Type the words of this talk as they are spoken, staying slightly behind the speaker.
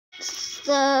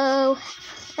So,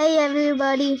 hey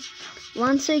everybody,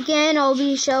 once again I'll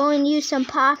be showing you some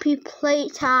Poppy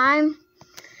Playtime.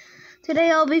 Today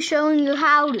I'll be showing you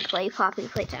how to play Poppy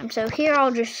Playtime. So here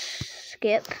I'll just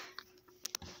skip.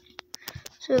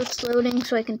 So it's loading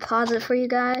so I can pause it for you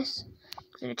guys,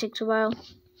 because it takes a while.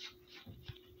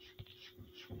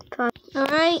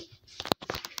 Alright,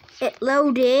 it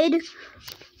loaded.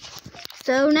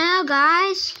 So now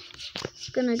guys,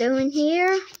 gonna go in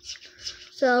here.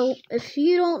 So if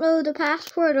you don't know the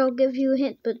password, I'll give you a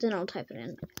hint, but then I'll type it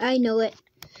in. I know it.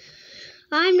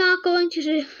 I'm not going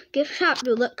to give shop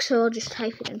to look, so I'll just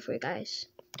type it in for you guys.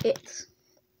 It's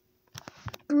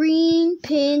green,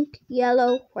 pink,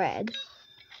 yellow, red.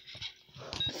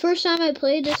 The first time I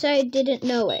played this, I didn't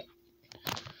know it.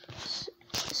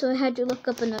 So I had to look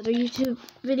up another YouTube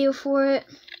video for it.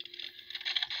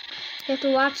 You have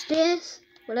to watch this.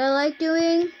 What I like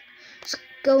doing is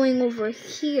going over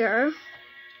here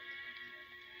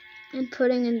and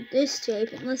putting in this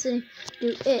tape and listening to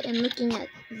it and looking at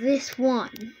this one.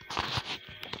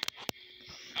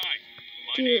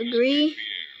 Do you agree?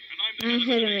 I'm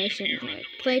head animation here.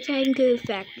 Playtime Go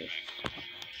Factor.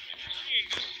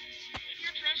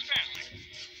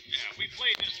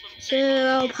 So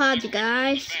I'll pause you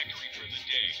guys.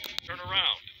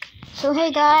 So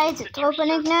hey guys, it's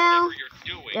opening now.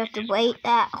 You have to wait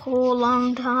that whole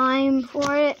long time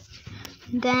for it.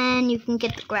 Then you can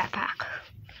get the grab pack.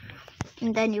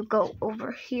 And then you go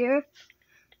over here.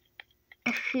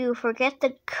 If you forget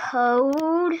the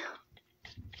code,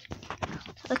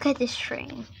 look at this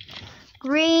string.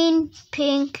 Green,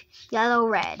 pink, yellow,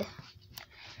 red.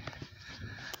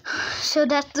 So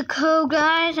that's the code,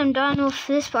 guys. I'm done with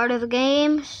this part of the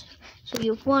game. So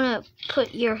you want to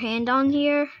put your hand on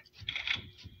here.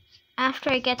 After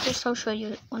I get this, I'll show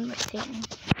you one more thing.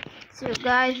 So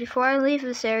guys, before I leave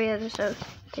this area, there's a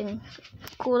thing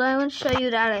cool I want to show you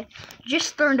that I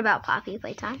just learned about Poppy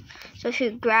Playtime. So if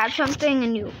you grab something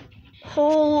and you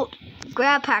hold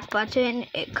grab pack button,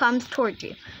 it comes towards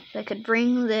you. So I could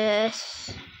bring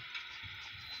this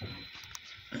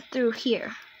through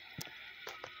here.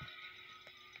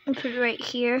 And put it right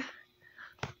here.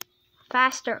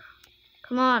 Faster.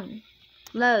 Come on.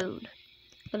 Load.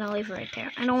 I'm gonna leave it right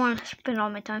there. I don't want to spend all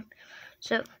my time.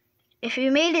 So if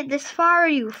you made it this far,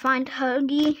 you find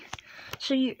Huggy.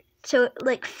 So it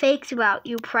like fakes you out.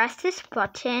 You press this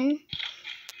button,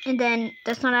 and then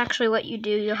that's not actually what you do.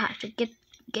 You'll have to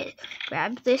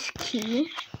grab this key.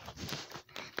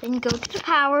 Then go to the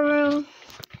power room.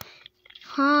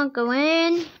 Go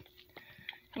in,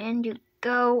 and you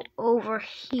go over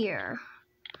here.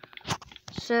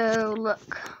 So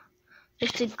look,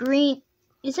 it's the green.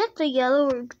 Is that the yellow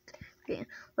or green?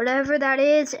 Whatever that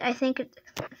is, I think if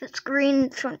it's green,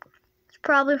 it's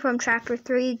probably from chapter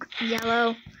 3,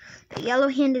 yellow. The yellow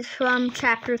hand is from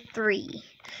chapter 3.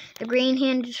 The green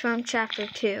hand is from chapter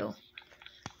 2.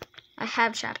 I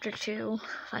have chapter 2,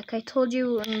 like I told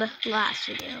you in the last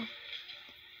video.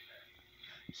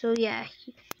 So yeah.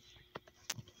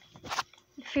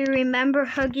 If you remember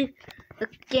Huggy, the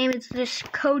game is just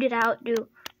coded out to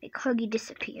make Huggy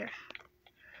disappear.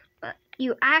 But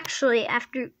you actually,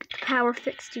 after the power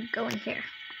fixed, you go in here.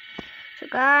 So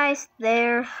guys,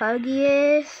 there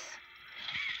Huggy is.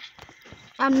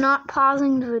 I'm not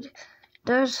pausing the video.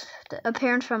 There's the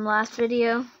appearance from last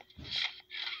video.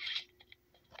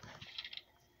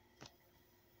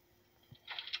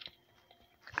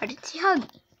 I didn't see Huggy.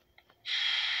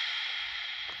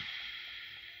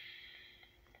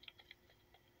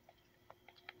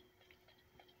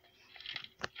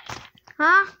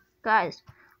 Huh? Guys,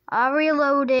 I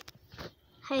reloaded.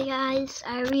 Hey guys,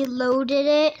 I reloaded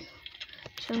it.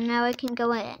 So now I can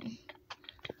go in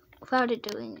without it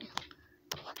doing it.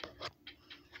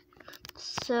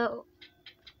 So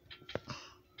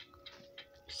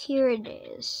here it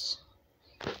is.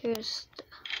 Here's the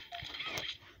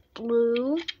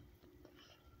blue.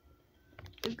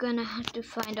 You're gonna have to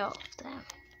find all of them.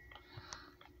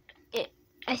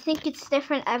 I think it's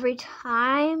different every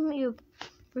time you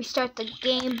restart the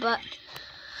game, but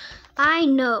I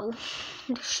know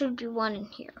there should be one in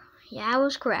here. Yeah, I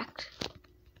was correct.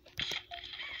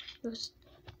 It was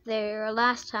there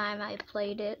last time I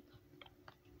played it.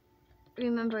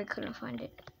 Remember, I couldn't find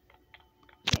it.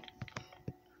 Okay.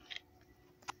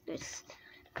 It's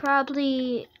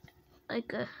probably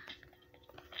like a...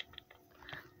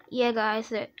 Yeah, guys,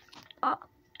 they're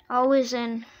always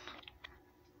in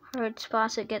hard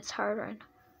spots. It gets harder.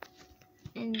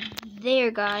 And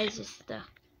there, guys, is the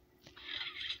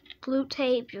blue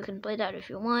tape. You can play that if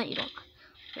you want. You don't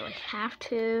really have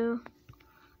to.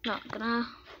 Not gonna.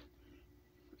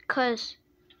 Because,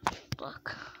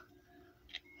 look.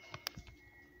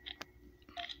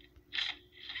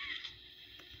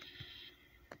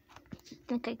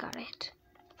 think I got it.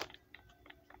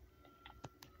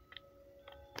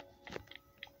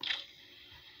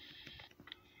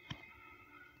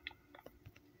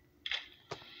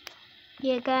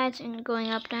 Yeah, guys, I'm going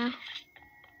up now.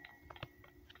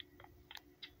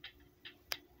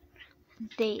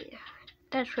 There.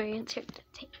 That's where you insert the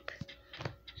tape.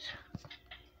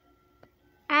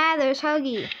 Ah, there's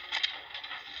Huggy.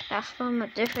 That's from a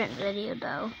different video,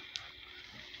 though.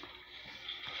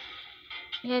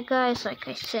 Yeah, guys, like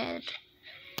I said,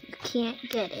 you can't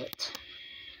get it.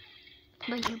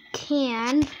 But you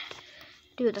can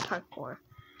do the parkour.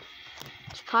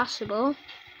 It's possible.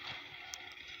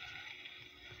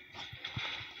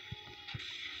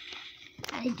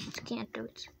 I just can't do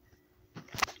it.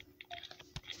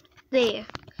 There.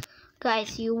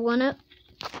 Guys, you wanna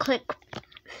click,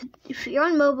 if you're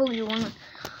on mobile, you wanna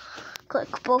click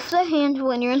both the hands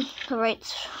when you're in the right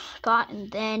spot, and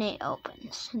then it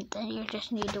opens. And then you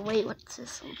just need to wait once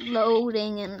it's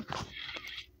loading and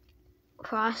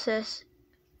progress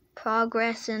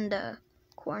in the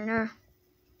corner.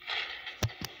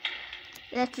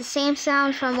 That's the same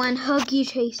sound from when Huggy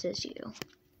chases you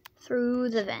through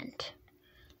the vent.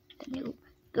 Then you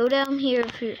go down here.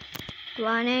 If you're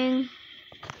running,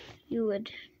 you would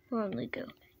normally go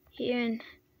here, and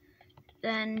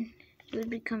then you would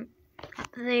become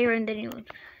up there, and then you would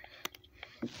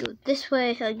go this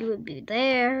way. Huggy would be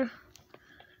there.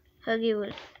 Huggy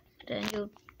would, then you'd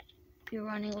be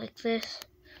running like this.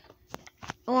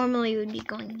 Normally you would be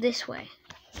going this way.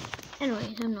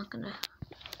 Anyways, I'm not gonna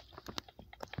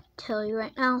tell you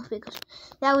right now because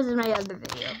that was in my other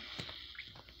video.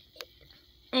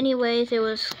 Anyways, it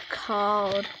was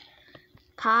called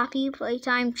Poppy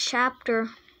Playtime chapter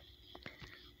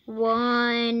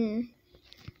 1.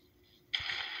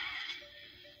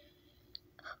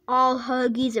 All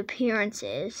Huggy's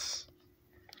appearances.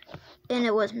 And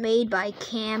it was made by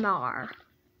Camar.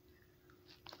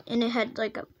 And it had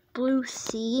like a blue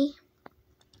sea.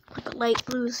 Like a light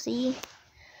blue sea.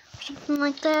 Or something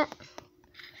like that.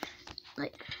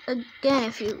 Like, again,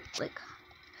 if you, like,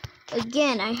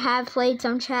 again, I have played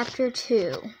some chapter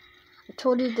 2. I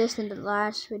told you this in the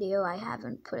last video. I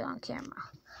haven't put it on camera.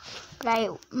 But I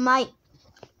might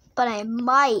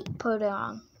put it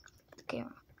on the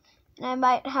camera. And I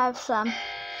might have some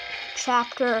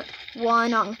chapter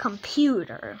 1 on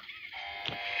computer.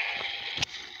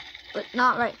 But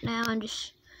not right now. I'm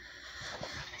just...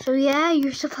 So yeah,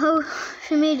 you're supposed... If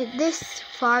you made it this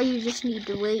far, you just need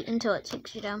to wait until it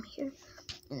takes you down here.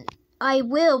 And I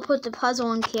will put the puzzle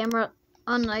on camera,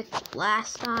 unlike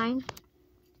last time.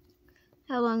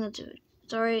 How long is it?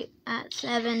 It's already at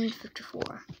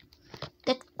 7:54.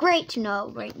 That's great to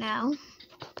know right now.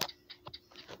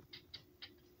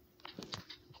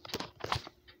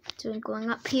 So I'm going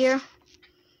up here.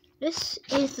 This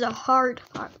is the hard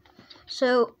part.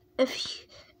 So if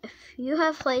you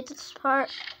have played this part,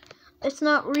 it's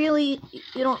not really,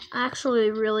 you don't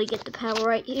actually really get the power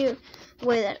right here. The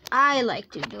way that I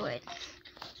like to do it.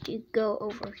 So you go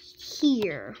over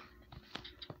here.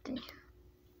 Then you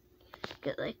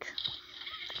get like,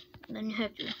 then you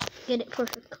have to get it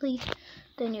perfectly.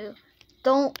 Then you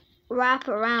don't wrap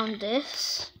around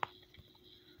this.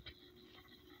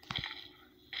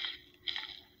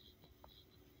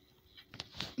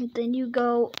 And then you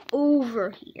go over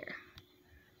here.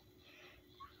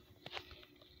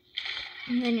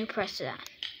 And then you press it on.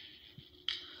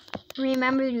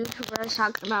 Remember the YouTuber I was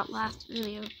talking about last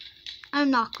video? I'm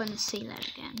not going to say that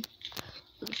again.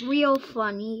 It was real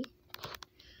funny.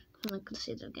 I'm not going to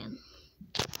say that again.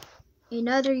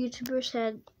 Another YouTuber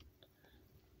said,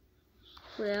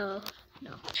 well,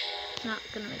 no, not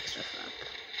going to make stuff up.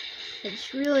 I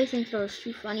just really think that was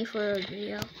too funny for a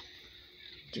video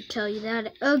to tell you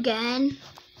that again.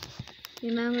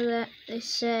 Remember that they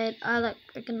said I like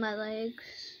breaking my legs?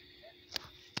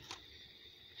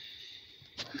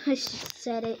 I just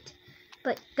said it.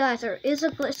 But guys, there is a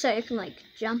glitch that you can like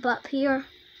jump up here.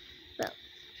 Well,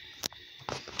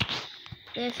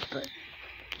 this, but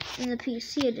in the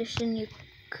PC edition you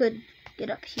could get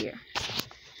up here.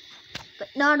 But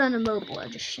not on a mobile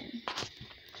edition.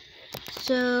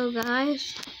 So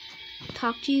guys,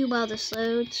 talk to you while this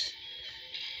loads.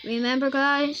 Remember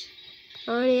guys,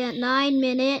 already at 9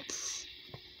 minutes,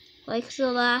 like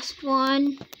the last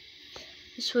one.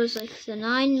 This was like the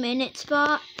 9-minute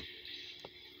spot,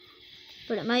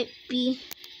 but it might be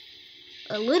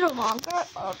a little longer.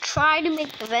 I'll try to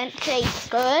make the vent taste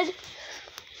good.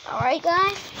 Alright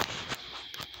guys?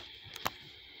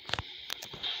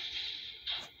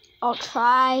 I'll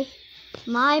try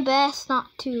my best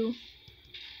not to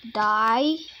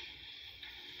die.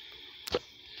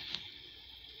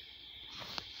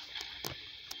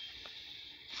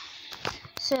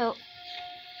 So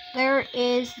there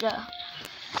is the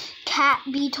cat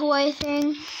bee toy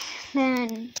thing.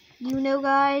 Then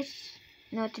guys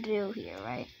know what to do here,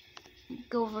 right?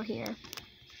 Go over here.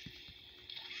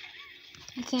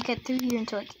 I can't get through here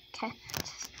until I get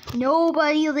cats.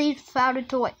 Nobody leaves without a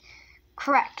toy.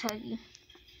 Correct, Huggy.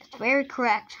 That's very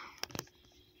correct.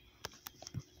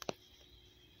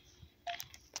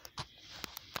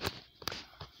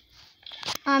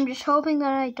 I'm just hoping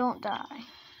that I don't die.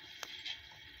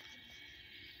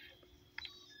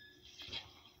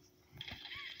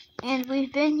 And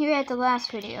we've been here at the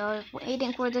last video,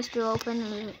 waiting for this to open,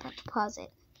 and we have to pause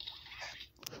it.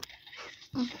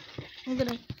 I'm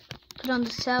gonna put on the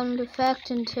sound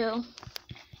effect until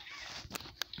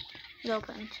it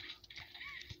opens.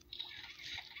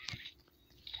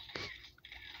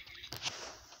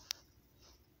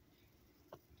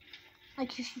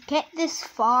 Like, if you get this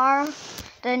far,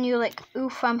 then you're like,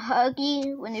 oof, I'm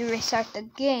Huggy. When you restart the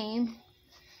game,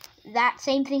 that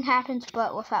same thing happens,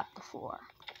 but without the 4.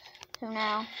 So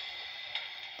now,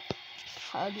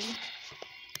 Huggy.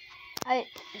 I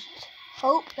just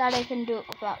hope that I can do it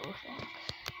without roofing.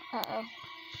 Uh-oh.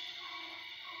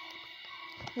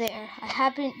 There. I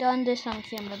haven't done this on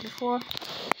camera before.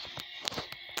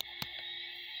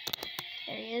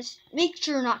 There he is. Make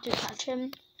sure not to touch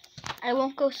him. I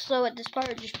won't go slow at this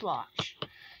part, just watch.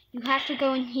 You have to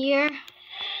go in here.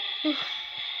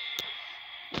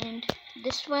 And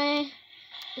this way.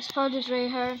 This part is very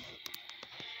hard.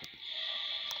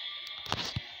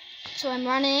 So I'm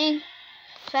running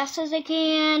as fast as I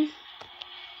can.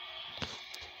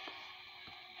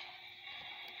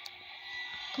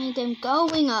 And I'm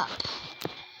going up.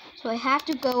 So I have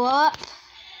to go up.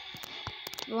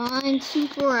 Run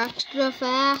super extra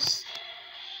fast.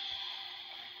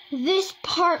 This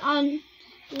part on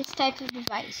this type of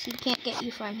device, he can't get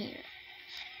you from here.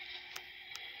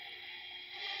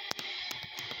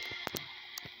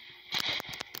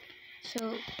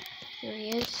 So here he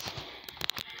is.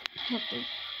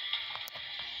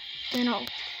 Then I'll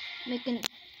make a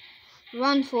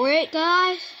run for it,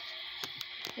 guys.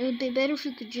 It would be better if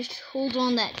you could just hold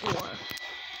on that door.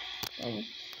 And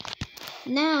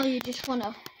now you just want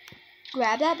to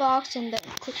grab that box and then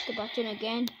click the button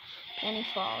again. And he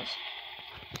falls.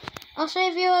 I'll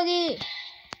save you, Huggy.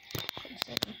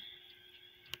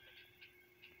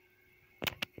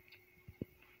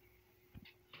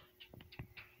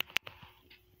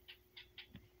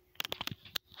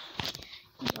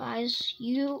 Guys,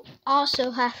 you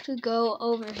also have to go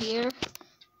over here.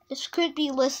 This could be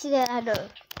listed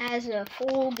as a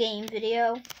full game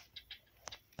video,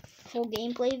 full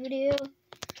gameplay video,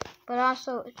 but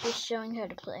also it's just showing how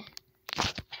to play.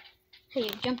 Hey, you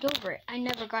jumped over it. I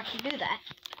never got to do that.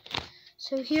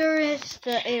 So here is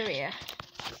the area.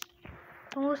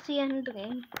 Almost the end of the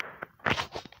game.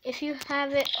 If you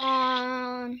have it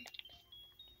on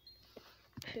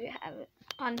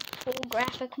full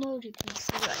graphic mode, you can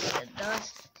see what it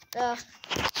does stuff.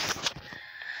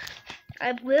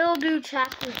 I will do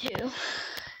chapter 2.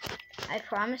 I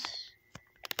promise.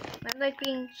 I like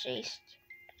being chased.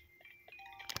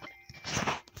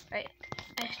 Right.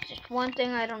 That's just one thing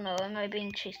I don't know. Am I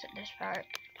being chased at this part?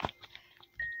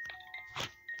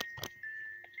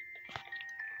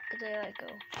 There I go.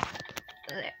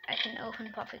 There. I can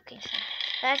open Poppy Playtime.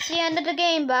 That's the end of the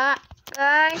game,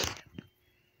 guys.